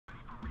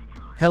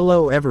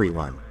Hello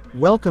everyone.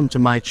 Welcome to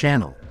my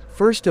channel.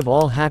 First of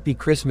all, happy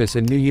Christmas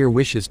and New Year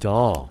wishes to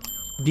all.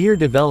 Dear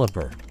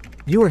developer,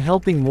 you are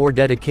helping more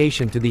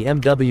dedication to the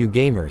MW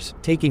gamers,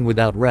 taking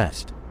without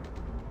rest.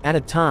 At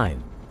a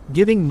time,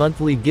 giving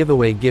monthly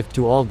giveaway gift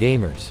to all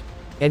gamers.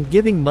 And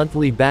giving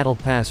monthly battle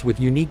pass with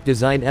unique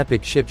design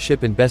epic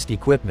ship and best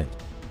equipment.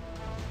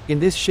 In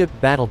this ship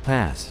battle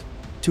pass,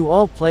 to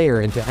all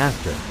player and to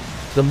after,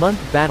 the month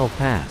battle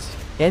pass,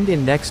 end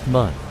in next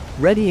month,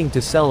 readying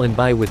to sell and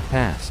buy with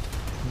past.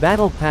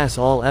 Battle pass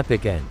all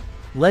epic and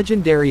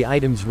legendary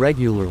items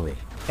regularly,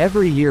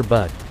 every year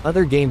but,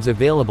 other games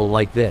available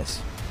like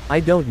this. I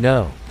don't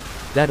know.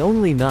 That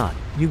only not,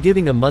 you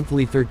giving a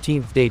monthly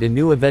 13th date a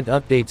new event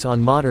updates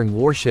on modern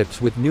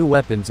warships with new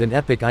weapons and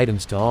epic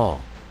items to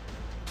all.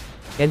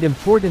 And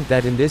important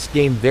that in this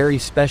game very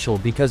special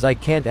because I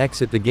can't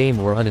exit the game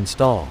or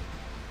uninstall.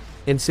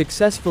 And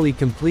successfully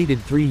completed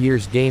 3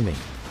 years gaming.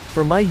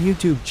 For my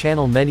YouTube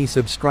channel many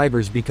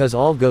subscribers because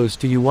all goes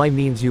to you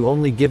means you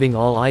only giving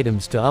all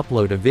items to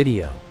upload a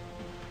video.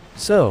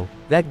 So,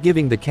 that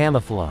giving the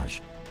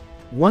camouflage.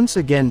 Once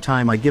again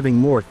time I giving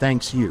more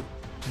thanks you.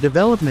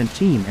 Development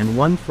team and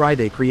one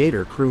Friday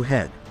creator crew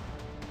head.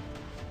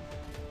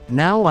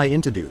 Now I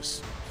introduce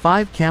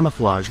 5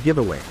 camouflage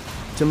giveaway.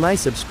 To my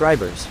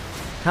subscribers.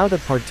 How to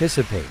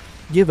participate.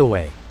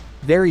 Giveaway.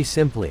 Very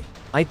simply.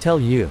 I tell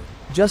you.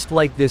 Just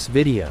like this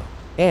video.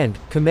 And,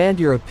 command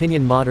your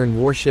opinion modern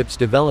warships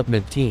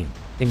development team,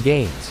 and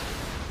games.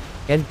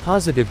 And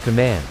positive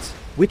commands.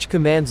 Which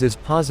commands is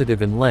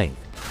positive in length.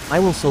 I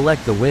will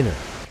select the winner.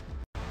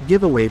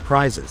 Giveaway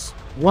prizes.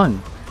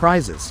 1.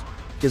 Prizes.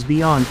 Is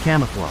Beyond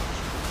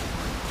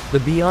Camouflage.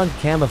 The Beyond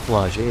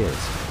Camouflage is,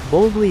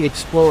 boldly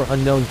explore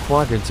unknown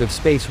quadrants of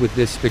space with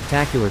this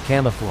spectacular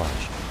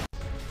camouflage.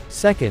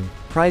 2nd,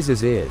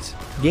 prizes is,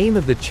 Game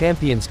of the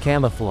Champions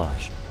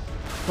Camouflage.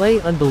 Play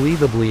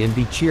unbelievably and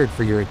be cheered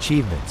for your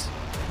achievements.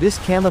 This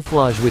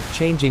camouflage with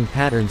changing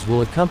patterns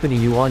will accompany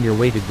you on your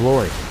way to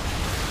glory.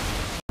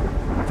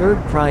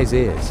 3rd prize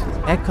is,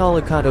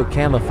 Ecolocato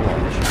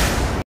Camouflage.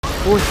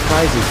 4th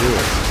prizes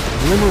is,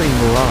 Glimmering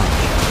Mirage,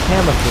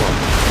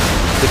 Camouflage.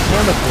 The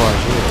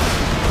camouflage is,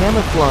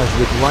 camouflage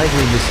with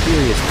lively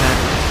mysterious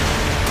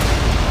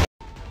patterns.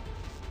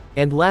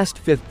 And last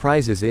 5th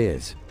prizes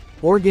is,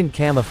 Organ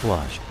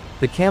Camouflage.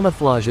 The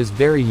camouflage is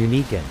very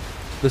unique and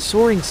the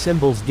soaring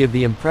symbols give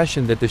the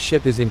impression that the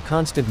ship is in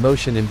constant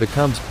motion and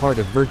becomes part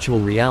of virtual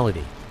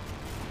reality.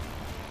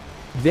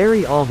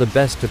 Very all the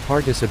best to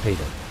participate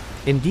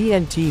in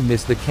DNT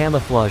miss the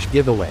camouflage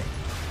giveaway.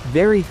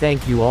 Very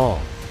thank you all.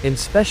 And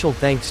special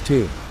thanks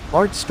to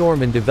Art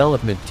Storm and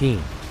development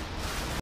team.